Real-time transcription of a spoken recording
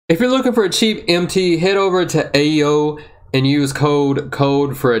If you're looking for a cheap MT, head over to AEO and use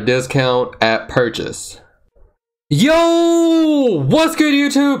code for a discount at purchase. Yo, what's good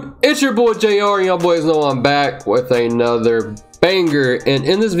YouTube? It's your boy JR, and y'all boys know I'm back with another banger. And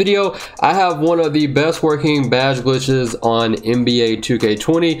in this video, I have one of the best working badge glitches on NBA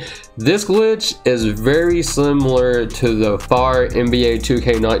 2K20. This glitch is very similar to the fire NBA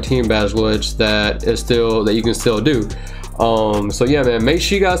 2K19 badge glitch that you can still do. So yeah, man, make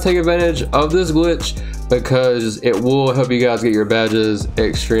sure you guys take advantage of this glitch because it will help you guys get your badges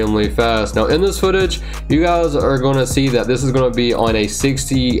extremely fast. Now in this footage, you guys are going to see that this is going to be on a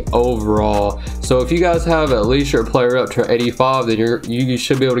 60 overall. So if you guys have at least your player up to 85, then you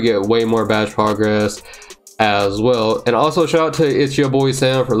should be able to get way more badge progress as well. And also shout out to It's Your Boy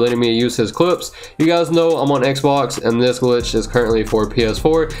Sam for letting me use his clips. You guys know I'm on Xbox and this glitch is currently for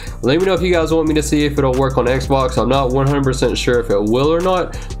PS4. Let me know if you guys want me to see if it'll work on Xbox. I'm not 100% sure if it will or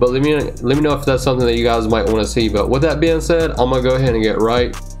not, but let me know if that's something that you guys might want to see. But with that being said, I'm gonna go ahead and get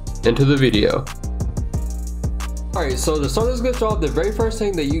right into the video. Alright, so to start this glitch off, the very first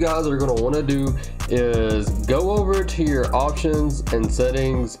thing that you guys are going to want to do is go over to your options and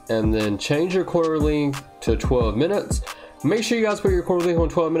settings and then change your quarter length to 12 minutes. Make sure you guys put your quarter length on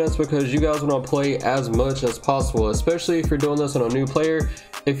 12 minutes because you guys want to play as much as possible, especially if you're doing this on a new player.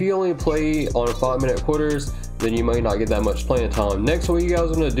 If you only play on 5-minute quarters, then you might not get that much playing time. Next, what you guys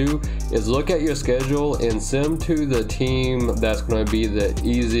want to do is look at your schedule and sim to the team that's going to be the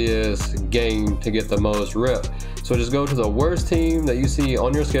easiest game to get the most rep. So just go to the worst team that you see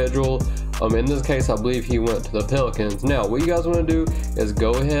on your schedule. In this case, I believe he went to the Pelicans. Now, what you guys want to do is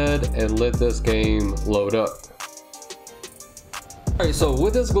go ahead and let this game load up. Alright, so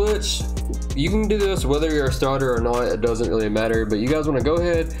with this glitch, you can do this whether you're a starter or not, it doesn't really matter, but you guys want to go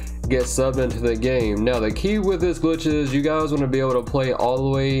ahead, get subbed into the game. Now, the key with this glitch is you guys want to be able to play all the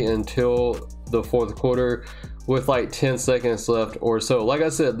way until the fourth quarter with like 10 seconds left or so. Like I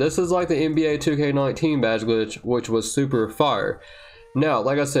said, this is like the NBA 2K19 badge glitch, which was super fire. Now,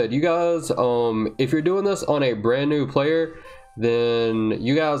 like I said, you guys, if you're doing this on a brand new player, then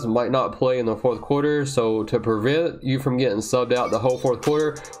you guys might not play in the fourth quarter. So to prevent you from getting subbed out the whole fourth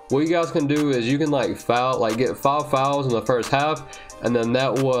quarter, what you guys can do is you can get 5 fouls in the first half, and then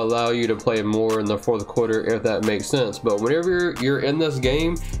that will allow you to play more in the fourth quarter, if that makes sense. But whenever you're in this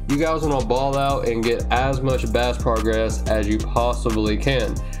game, you guys want to ball out and get as much badge progress as you possibly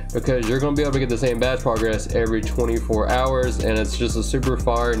can, because you're going to be able to get the same badge progress every 24 hours, and it's just a super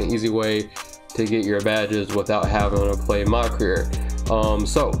fire and easy way to get your badges without having to play my career.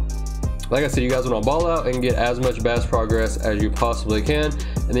 So like I said, you guys want to ball out and get as much badge progress as you possibly can,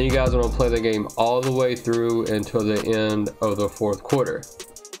 and then you guys want to play the game all the way through until the end of the fourth quarter.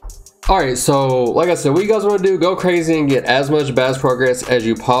 Alright, so like I said, what you guys want to do, go crazy and get as much badge progress as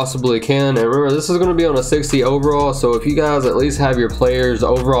you possibly can. And remember, this is going to be on a 60 overall, so if you guys at least have your players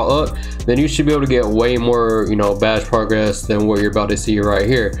overall up, then you should be able to get way more, badge progress than what you're about to see right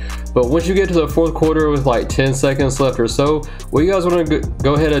here. But once you get to the fourth quarter with like 10 seconds left or so, what you guys want to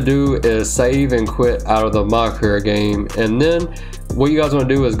go ahead and do is save and quit out of the My Career game. And then what you guys want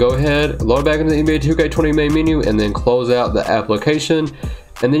to do is go ahead, load back into the NBA 2K20 main menu, and then close out the application.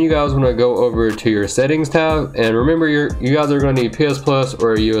 And then you guys want to go over to your settings tab, and remember you guys are going to need PS Plus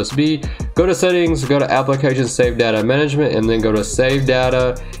or a USB. Go to settings, go to application save data management, and then go to save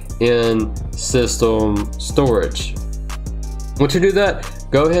data in system storage. Once you do that,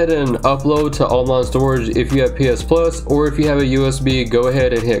 go ahead and upload to online storage if you have PS Plus, or if you have a USB, go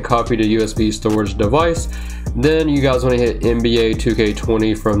ahead and hit copy to USB storage device. Then you guys want to hit NBA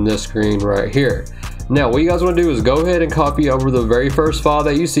 2K20 from this screen right here. Now, what you guys want to do is go ahead and copy over the very first file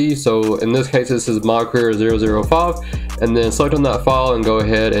that you see. So in this case, this is My Career 005, and then select on that file and go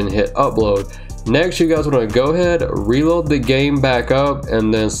ahead and hit upload. Next, you guys want to go ahead, reload the game back up,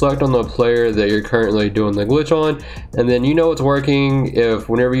 and then select on the player that you're currently doing the glitch on. And then you know it's working if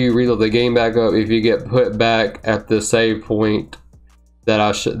whenever you reload the game back up, if you get put back at the save point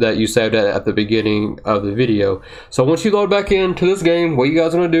that you saved at the beginning of the video. So once you load back into this game, what you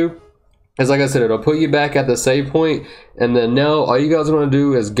guys want to do is, like I said, it'll put you back at the save point, and then now all you guys want to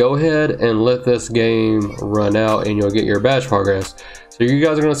do is go ahead and let this game run out, and you'll get your badge progress. So you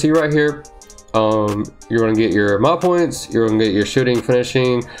guys are going to see right here, you're going to get your my points, you're going to get your shooting,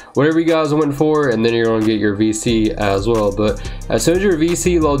 finishing, whatever you guys went for, and then you're going to get your VC as well. But as soon as your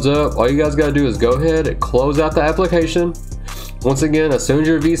VC loads up, all you guys got to do is go ahead and close out the application. Once again, as soon as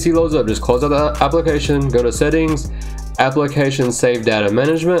your VC loads up, just close out the application, go to settings, application save data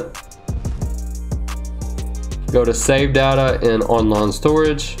management, go to save data in online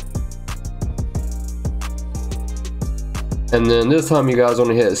storage, And then this time you guys want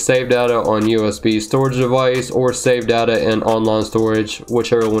to hit save data on USB storage device or save data in online storage,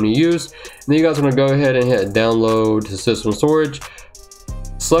 whichever one you use. And then you guys want to go ahead and hit download to system storage.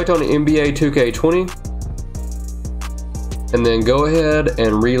 Select on NBA 2K20. And then go ahead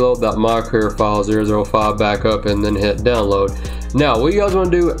and reload that My Career file 005 back up and then hit download. Now what you guys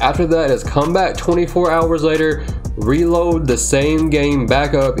want to do after that is come back 24 hours later, reload the same game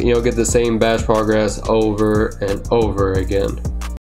back up, and you'll get the same batch progress over and over again.